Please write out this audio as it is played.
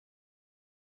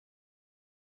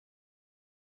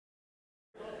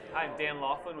Hi, I'm Dan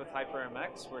Laughlin with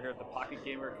HyprMX. We're here at the Pocket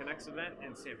Gamer Connects event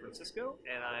in San Francisco,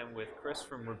 and I'm with Chris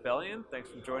from Rebellion. Thanks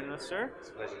for joining us, sir. It's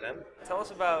a pleasure, Dan. Tell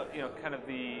us about kind of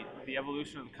the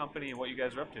evolution of the company and what you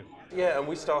guys are up to. Yeah, and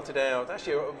we started out.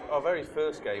 Actually, our very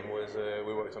first game was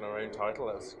we worked on our own title.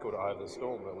 That was called Eye of the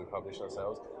Storm that we published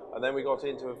ourselves, and then we got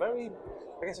into a very,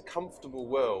 I guess, a comfortable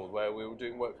world where we were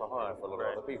doing work for hire for a lot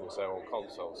of other people. So on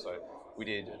console, so we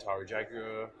did Atari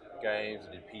Jaguar games,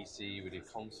 we did PC, we did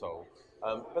console.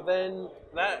 But then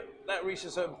that reached a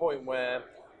certain point where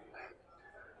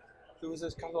there was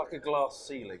this kind of like a glass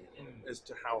ceiling as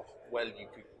to how well you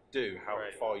could do, how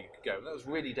far you could go. And that was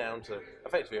really down to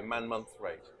effectively a man-month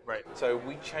rate. Right. So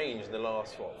we changed in the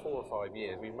last 4 or 5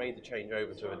 years. We've made the change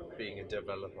over to being a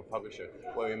developer publisher,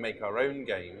 where we make our own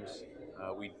games.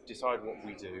 We decide what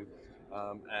we do.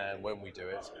 And when we do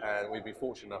it, and we'd be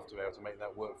fortunate enough to be able to make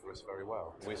that work for us very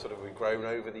well. We've grown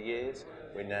over the years.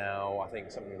 We're now, I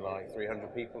think, something like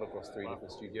 300 people across 3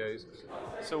 different studios.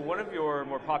 So one of your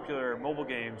more popular mobile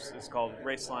games is called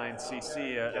Raceline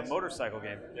CC, a motorcycle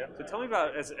game. Yeah. So tell me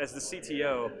about, as the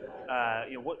CTO,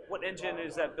 what engine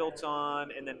is that built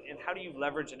on, and how do you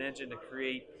leverage an engine to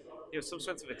create some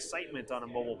sense of excitement on a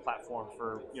mobile platform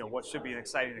for what should be an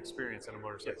exciting experience on a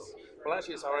motorcycle? Yes. Well,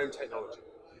 actually, it's our own technology.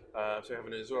 So we have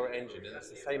an Azure engine, and it's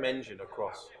the same engine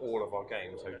across all of our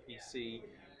games. So PC,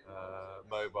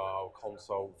 mobile,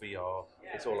 console, VR,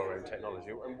 it's all our own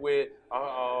technology. And we're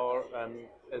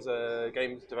as a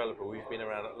games developer, we've been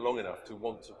around long enough to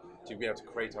want to be able to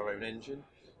create our own engine.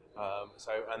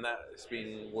 And that's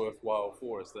been worthwhile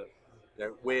for us.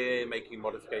 That we're making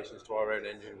modifications to our own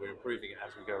engine. We're improving it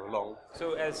as we go along.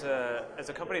 So as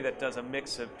a company that does a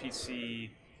mix of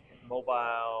PC,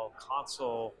 mobile,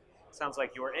 console, sounds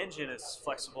like your engine is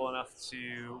flexible enough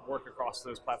to work across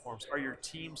those platforms. Are your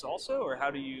teams also, or how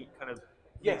do you kind of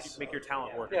make your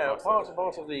talent work? Yeah, across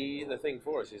part of the thing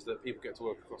for us is that people get to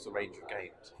work across a range of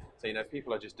games. So if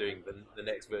people are just doing the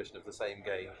next version of the same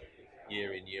game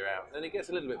year in, year out, then it gets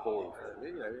a little bit boring for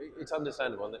them. It's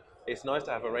understandable. And it's nice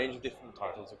to have a range of different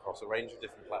titles across a range of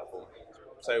different platforms.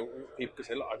 So people can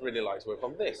say, look, I'd really like to work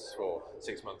on this for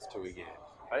 6 months to a year.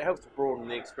 It helps to broaden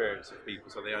the experience of people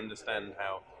so they understand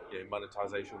how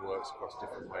monetization works across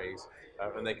different ways,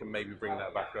 and they can maybe bring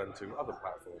that back onto other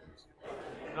platforms.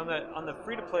 On the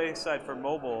free-to-play side for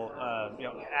mobile,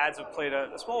 ads have played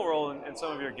a small role in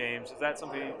some of your games. Is that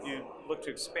something you look to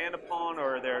expand upon,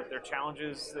 or are there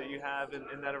challenges that you have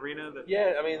in that arena?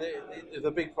 Yeah, I mean,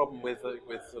 the big problem with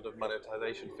sort of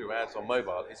monetization through ads on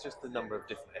mobile is just the number of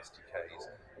different SDKs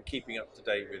and keeping up to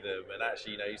date with them. And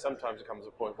actually, sometimes it comes to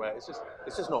a point where it's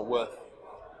just not worth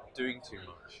doing too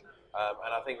much.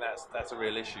 And I think that's a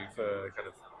real issue for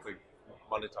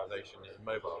monetization in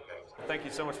mobile games. Thank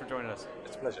you so much for joining us.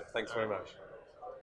 It's a pleasure. Thanks very much.